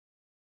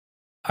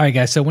All right,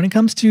 guys. So when it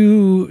comes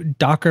to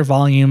Docker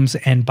volumes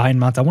and bind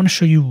mounts, I want to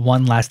show you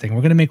one last thing.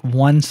 We're going to make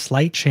one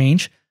slight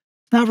change.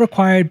 Not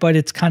required, but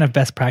it's kind of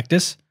best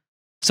practice.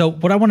 So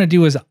what I want to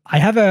do is I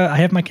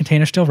have my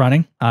container still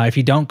running. If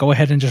you don't, go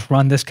ahead and just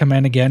run this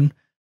command again,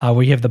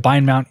 where you have the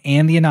bind mount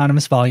and the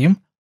anonymous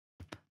volume.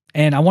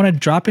 And I want to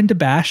drop into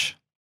bash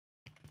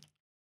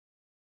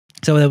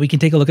so that we can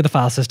take a look at the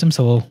file system.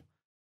 So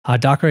we'll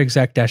docker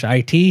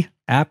exec-it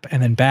app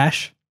and then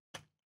bash.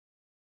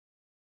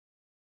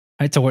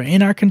 All right, so we're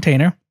in our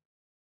container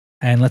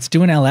and let's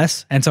do an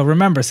ls. And so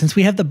remember, since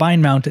we have the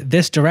bind mount,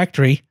 this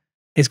directory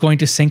is going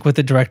to sync with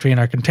the directory in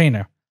our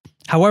container.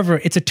 However,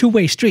 it's a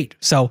two-way street.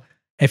 So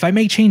if I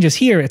make changes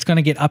here, it's going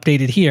to get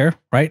updated here,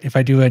 right? If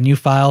I do a new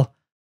file,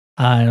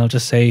 and I'll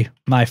just say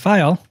my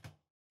file,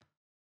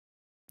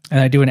 and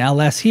I do an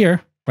ls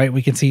here, right?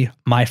 We can see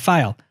my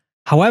file.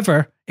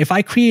 However, if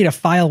I create a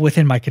file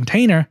within my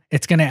container,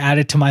 it's going to add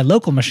it to my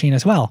local machine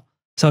as well.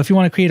 So if you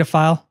want to create a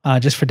file,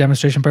 just for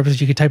demonstration purposes,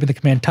 you can type in the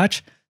command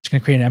touch. It's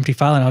going to create an empty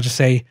file, and I'll just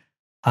say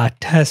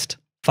test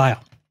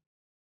file.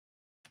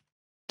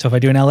 So if I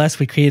do an ls,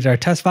 we created our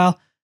test file,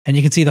 and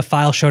you can see the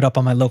file showed up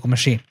on my local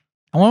machine.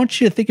 I want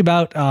you to think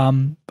about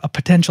a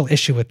potential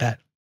issue with that.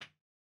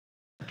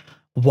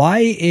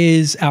 Why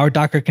is our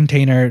Docker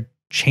container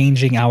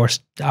changing our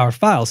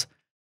files?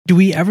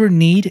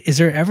 Is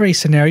there ever a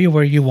scenario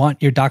where you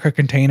want your Docker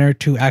container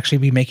to actually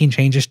be making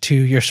changes to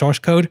your source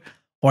code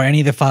or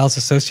any of the files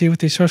associated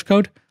with your source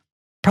code?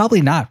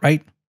 Probably not,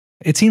 right?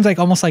 It seems like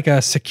almost like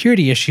a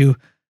security issue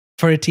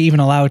for it to even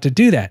allow it to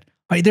do that.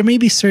 Right? There may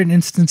be certain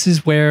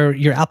instances where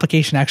your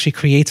application actually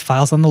creates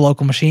files on the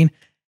local machine,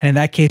 and in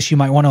that case, you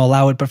might want to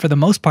allow it. But for the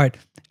most part,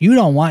 you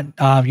don't want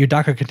your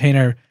Docker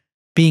container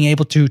being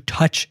able to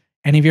touch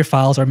any of your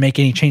files or make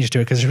any changes to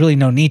it because there's really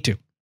no need to.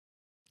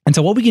 And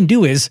so what we can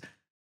do is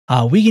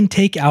we can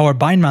take our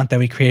bind mount that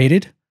we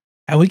created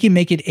and we can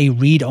make it a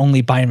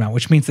read-only bind mount,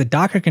 which means the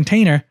Docker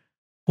container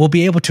will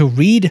be able to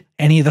read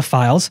any of the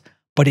files,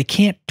 but it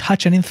can't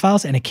touch any of the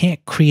files and it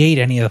can't create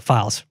any of the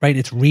files, right?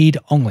 It's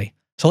read-only.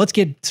 So let's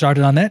get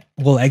started on that.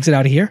 We'll exit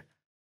out of here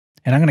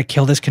and I'm going to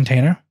kill this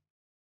container.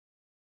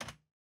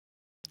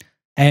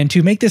 And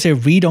to make this a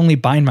read-only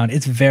bind mount,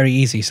 it's very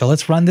easy. So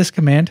let's run this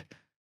command.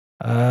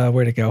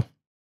 Where'd it go?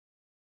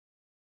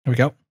 There we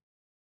go.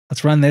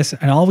 Let's run this.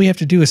 And all we have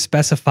to do is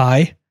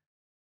specify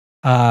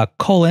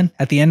colon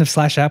at the end of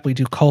 /app. We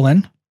do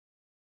colon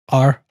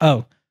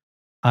RO.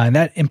 And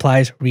that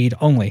implies read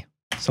only.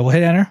 So we'll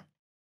hit enter.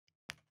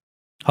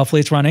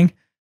 Hopefully it's running.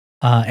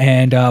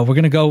 And we're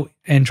going to go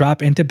and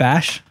drop into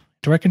bash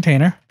to our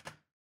container.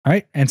 All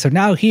right. And so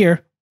now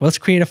here, let's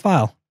create a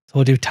file. So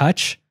we'll do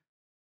touch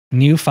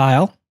new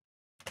file.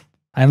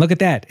 And look at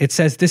that. It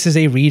says this is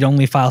a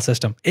read-only file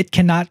system. It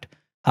cannot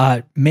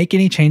make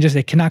any changes.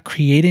 It cannot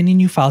create any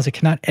new files. It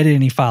cannot edit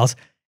any files.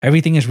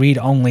 Everything is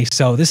read-only.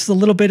 So this is a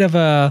little bit of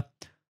an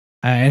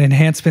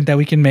enhancement that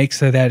we can make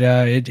so that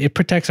it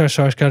protects our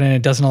source code and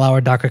it doesn't allow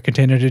our Docker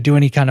container to do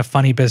any kind of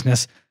funny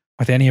business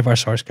with any of our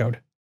source code.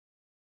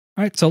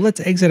 All right, so let's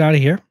exit out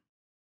of here.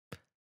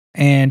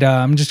 And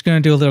I'm just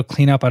going to do a little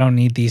cleanup. I don't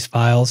need these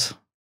files.